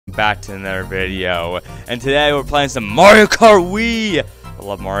Back to another video, and today we're playing some Mario Kart Wii. I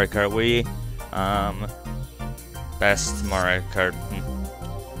love Mario Kart Wii. Best Mario Kart,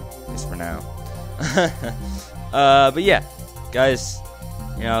 at least for now. But yeah, guys,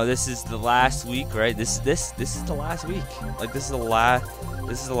 you know, this is the last week, right? This is the last week. Like this is the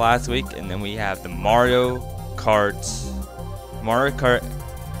last week, and then we have the Mario Kart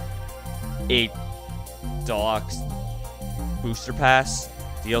 8 Deluxe Booster Pass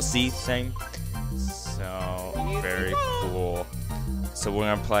DLC thing. So very cool. So we're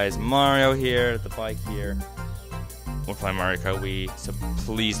gonna play as Mario here, the bike here. We're playing Mario Kart Wii, so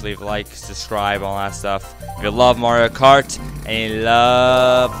please leave a like, subscribe, all that stuff. If you love Mario Kart and you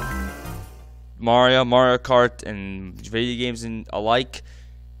love Mario Kart and video games and alike,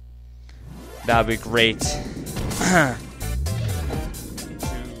 that would be great.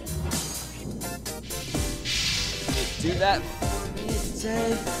 Do that for me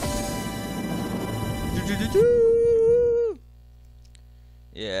today.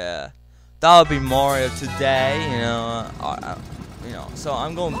 Yeah, that would be Mario today. You know, So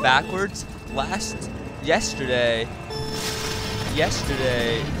I'm going backwards. Yesterday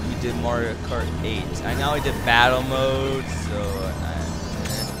we did Mario Kart 8. I know we did battle mode, so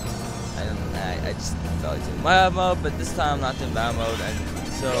I just felt like doing battle mode, but this time I'm not doing battle mode. And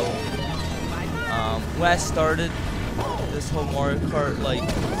so when I started this whole Mario Kart like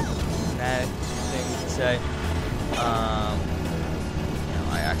fanatic thing to say,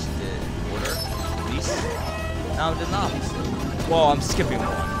 I actually did order at least. Now I did not. Well, I'm skipping one.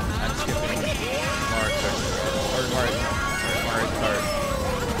 I'm skipping Mario Kart or Mario Kart. Mario Kart.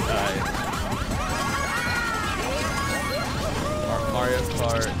 Mario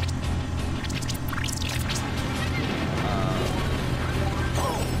Kart 7.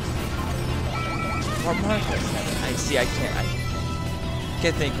 I see. I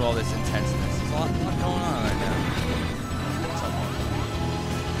can't think of all this intenseness. There's a lot going on right now.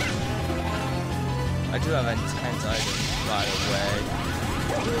 I do have intense items, by the way.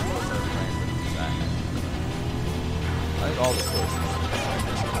 I like all the courses.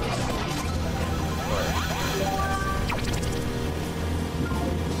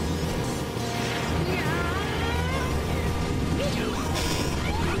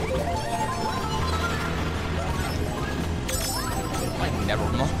 Like never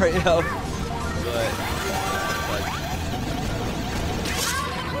Mario,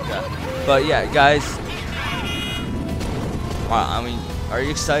 but yeah, guys. Wow, I mean, are you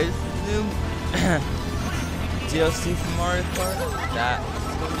excited for the new DLC for Mario Kart? That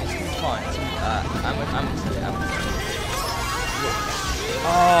is fun. I'm excited.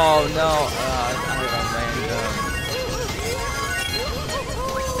 Oh no!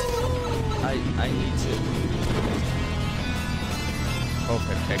 I need to. Hope I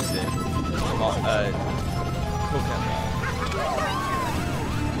fix it.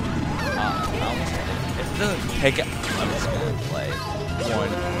 If it doesn't pick it, I'm just gonna play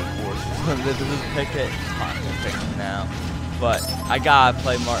one course. If it doesn't pick it, I'm gonna pick it now. But I gotta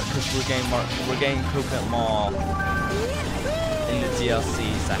play Mario because we're getting Coconut Mall in the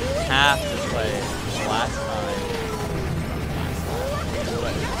DLCs. I have to play it last time.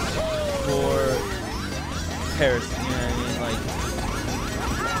 But for comparison, you know what I mean? Like,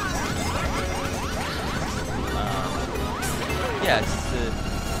 yeah, it's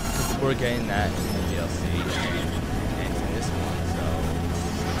we're getting that in the DLC and in this one, so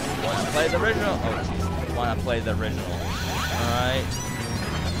wanna play the original? Oh jeez, wanna play the original. Alright.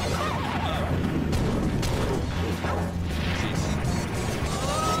 Jeez.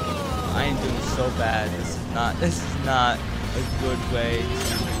 I ain't doing so bad. This is not a good way to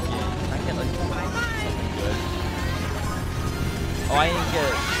begin. Can I get like something good? Oh, I didn't get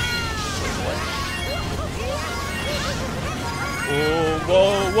it. What? Oh,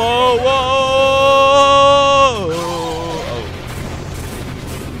 whoa, whoa, whoa! Oh.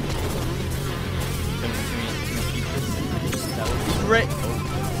 Can we keep this? That would be great.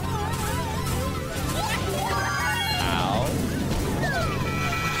 Oh.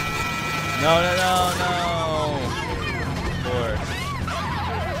 Ow. No. Of course.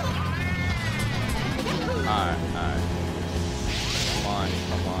 Alright.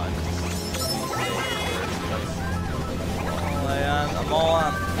 Come on.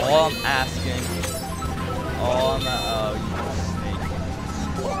 All I'm asking. Oh, you snake.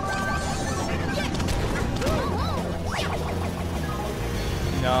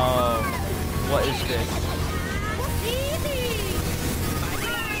 No. What is this?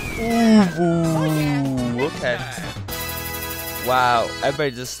 Ooh, okay. Wow,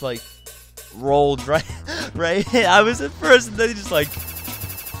 everybody just like rolled right. I was at first, and then he just like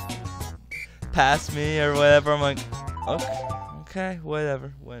past me or whatever. I'm like, okay,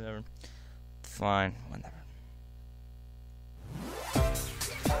 whatever. Fine, whatever.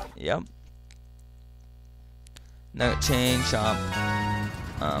 Yep. No change shop.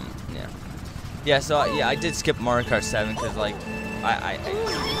 Yeah. Yeah, so yeah, I did skip Mario Kart 7 because like I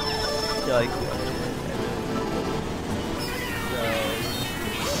feel like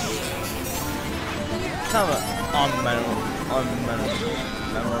kind of an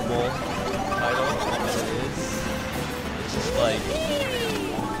unmemorable title. It is. It's just like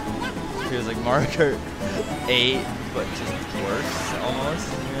it feels like Mario Kart 8, but just worse almost.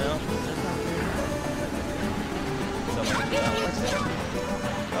 You know.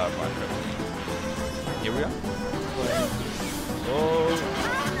 Here we go. Oh,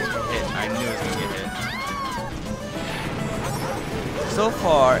 hit. I knew it was gonna get hit. So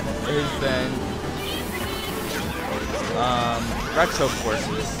far, it has been retro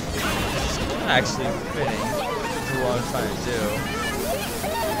courses. It's not actually fitting for what I'm trying to do.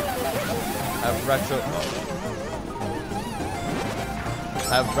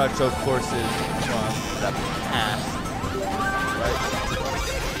 Have retro courses from the past. Right?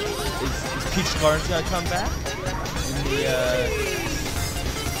 Is Peach Gardens gonna come back? In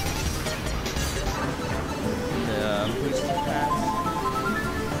the Boost Pass?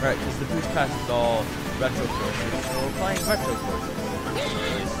 Right, because the Boost Pass is all retro courses, so we're playing retro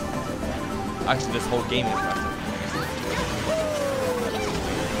courses. Actually, this whole game is retro courses.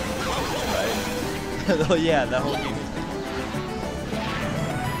 Right? Oh yeah, that whole game is retro.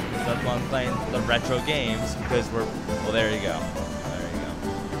 That's why I'm playing the retro games, because we're, well, there you go.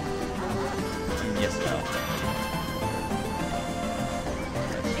 Yes, no.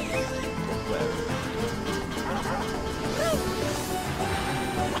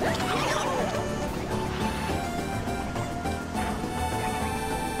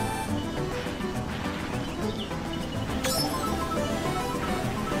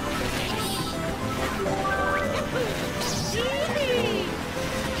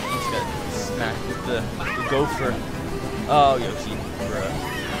 Just got smacked with the gopher. Oh, Yoshi, bruh.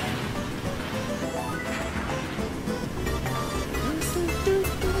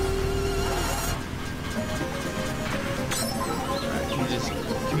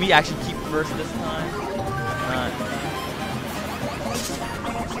 Can we actually keep first this time? Not.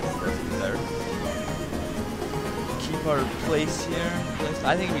 Keep our place here.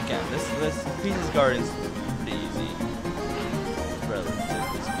 I think we can. This Peach's Garden's pretty easy, relatively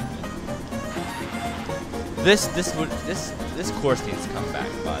speaking. This course needs to come back.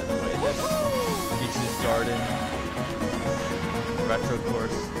 By the way, this Peach's Garden retro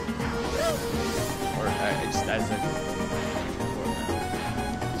course, or just as a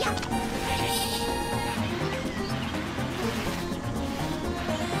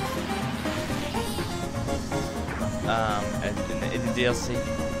in the DLC.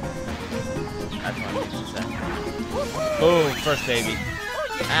 That's what I'm saying. Boom, first baby.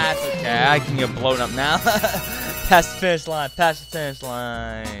 That's okay, I can get blown up now. Past the finish line,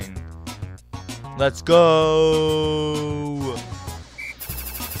 Let's go.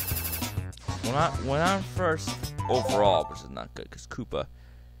 We're not first overall, which is not good, because Koopa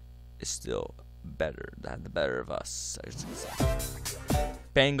is still better, the better of us.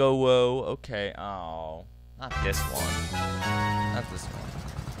 Bango whoa, okay, oh. Not this one. Not this one.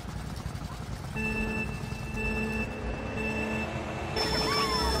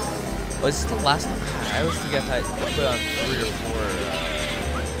 Oh, is this the last one? I always forget that I put on 3 or 4.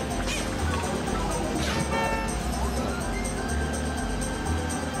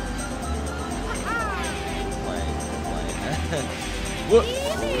 Playing. Whoop!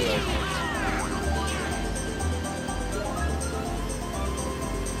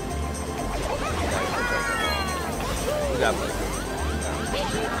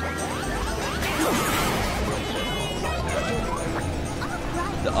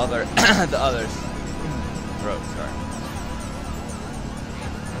 The others. Bro, sorry.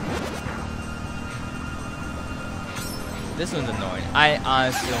 This one's annoying. I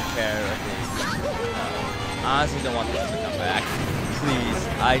honestly don't care. I honestly don't want this one to come back. Please.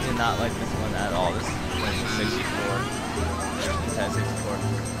 I did not like this one at all. This is 64. Nintendo 64.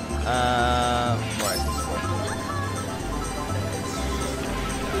 Where is 64?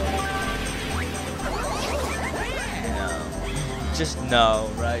 Just no,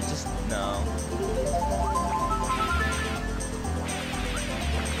 right? Just no.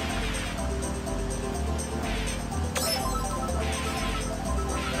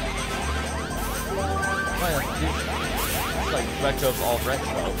 It's like retro of all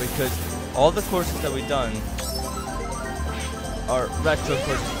retro, because all the courses that we've done are retro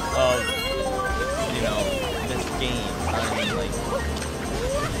courses of you know, miss games. I mean, like,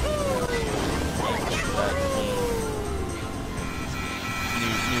 that game.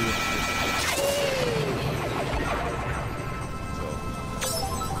 New. So,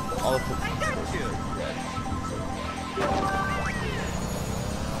 all the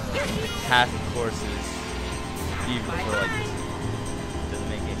half courses, even for like this, doesn't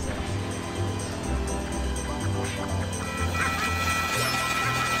make any sense.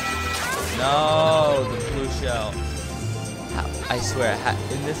 No, the blue shell. I swear,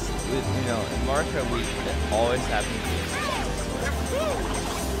 in this, you know, in Mario Kart Wii, it always happens.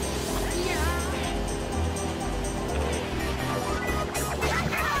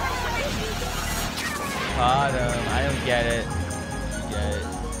 Caught him. I don't get it. You get it.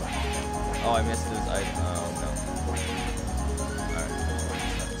 Oh, I missed this item. Oh, no.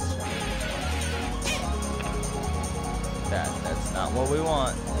 Alright. That's not what we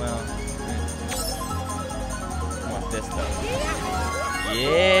want. Well, I want this though.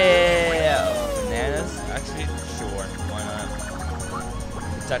 Yeah! Bananas? Actually, sure. Why not?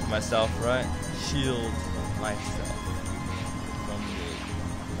 Protect myself, right? Shield myself from the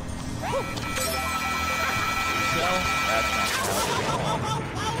shell. That's not how.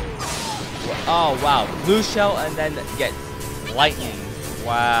 Oh wow, blue shell and then get lightning.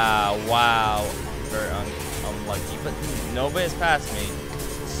 Wow. Very unlucky, but nobody's passed me,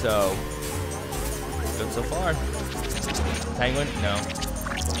 so good so far. Penguin? No.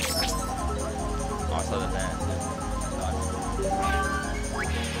 Also the man.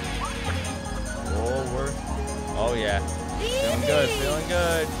 Oh yeah. Feeling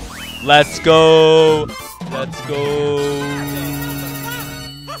good. Let's go.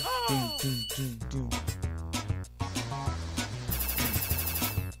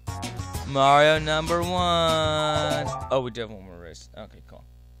 Mario number 1. Oh, we do have one more race. Okay, cool.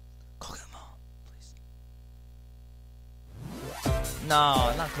 Come on, please.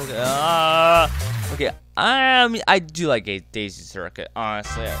 No, not Coca. Okay, I do like a Daisy Circuit.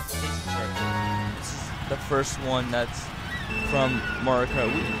 Honestly, Daisy Circuit. This is the first one that's from Mario Kart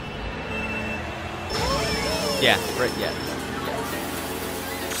Wii. Yeah, right. Yeah.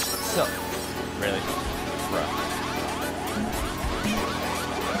 So, really, bro.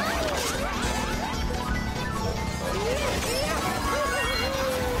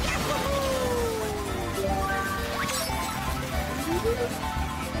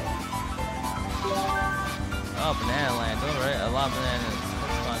 Oh, banana land, alright, a lot of bananas.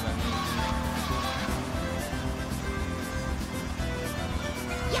 That's fine by me.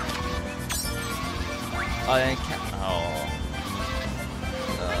 Oh, then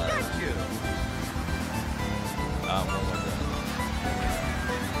what was that?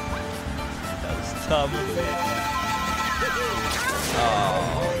 That was dumb of me.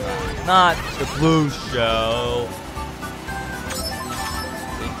 Oh, not the blue shell.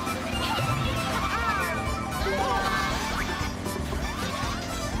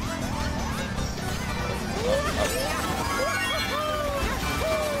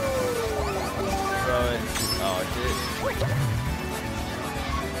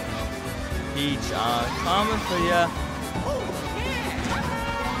 Peach, coming for ya.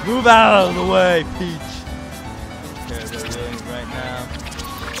 Move out of the way, Peach. Okay, they're doing right now.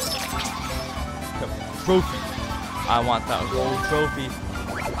 Trophy. I want that gold trophy.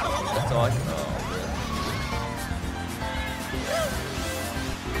 That's all I can.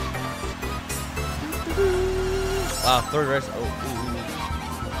 Oh, wow, third race. Oh,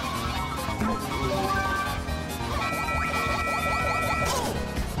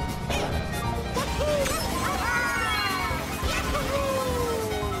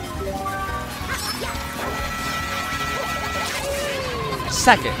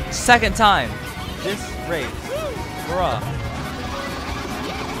 Second time this race, bruh.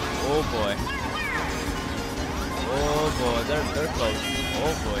 Oh boy, they're close.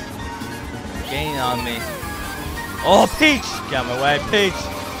 Oh boy, gaining on me. Oh, Peach, get out of my way, Peach.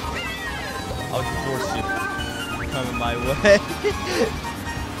 I'll force you coming my way.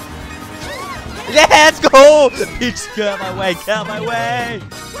 Yeah, let's go, Peach, get out of my way,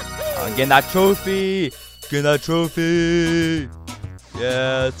 I'm getting that trophy.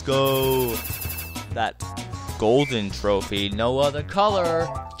 Yeah, let's go. That golden trophy. No other color.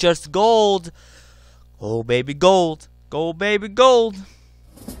 Just gold. Oh, baby, gold. Gold, baby, gold.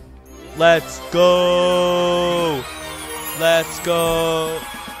 Let's go. Let's go.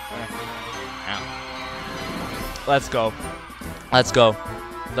 Let's go. Let's go.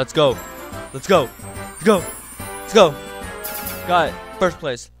 Let's go. Let's go. Let's go. Let's go. Got it. First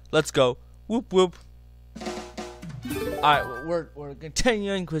place. Let's go. Whoop, whoop. Alright, we're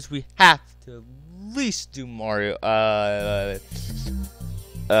continuing because we have to least do Mario.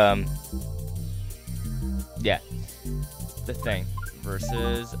 Yeah. The thing.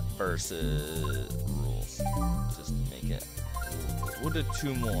 Versus rules. Just make it. We'll do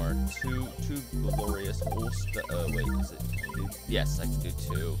 2 more. Two glorious. Wait, is it? Yes, I can do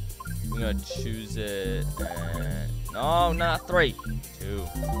 2. I'm gonna choose it. No, not 3. 2.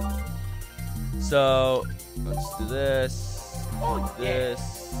 So let's do this. This.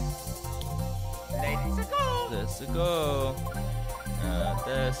 This a go.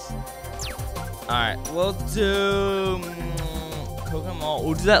 This. Alright, we'll do Pokemon.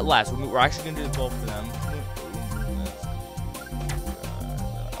 We'll do that last. We're actually gonna do both of them.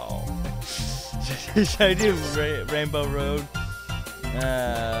 Should I do Rainbow Road?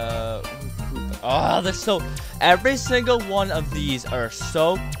 Oh, they're so. Every single one of these are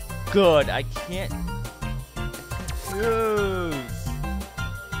so good. I can't choose.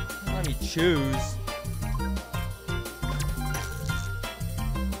 Let me choose.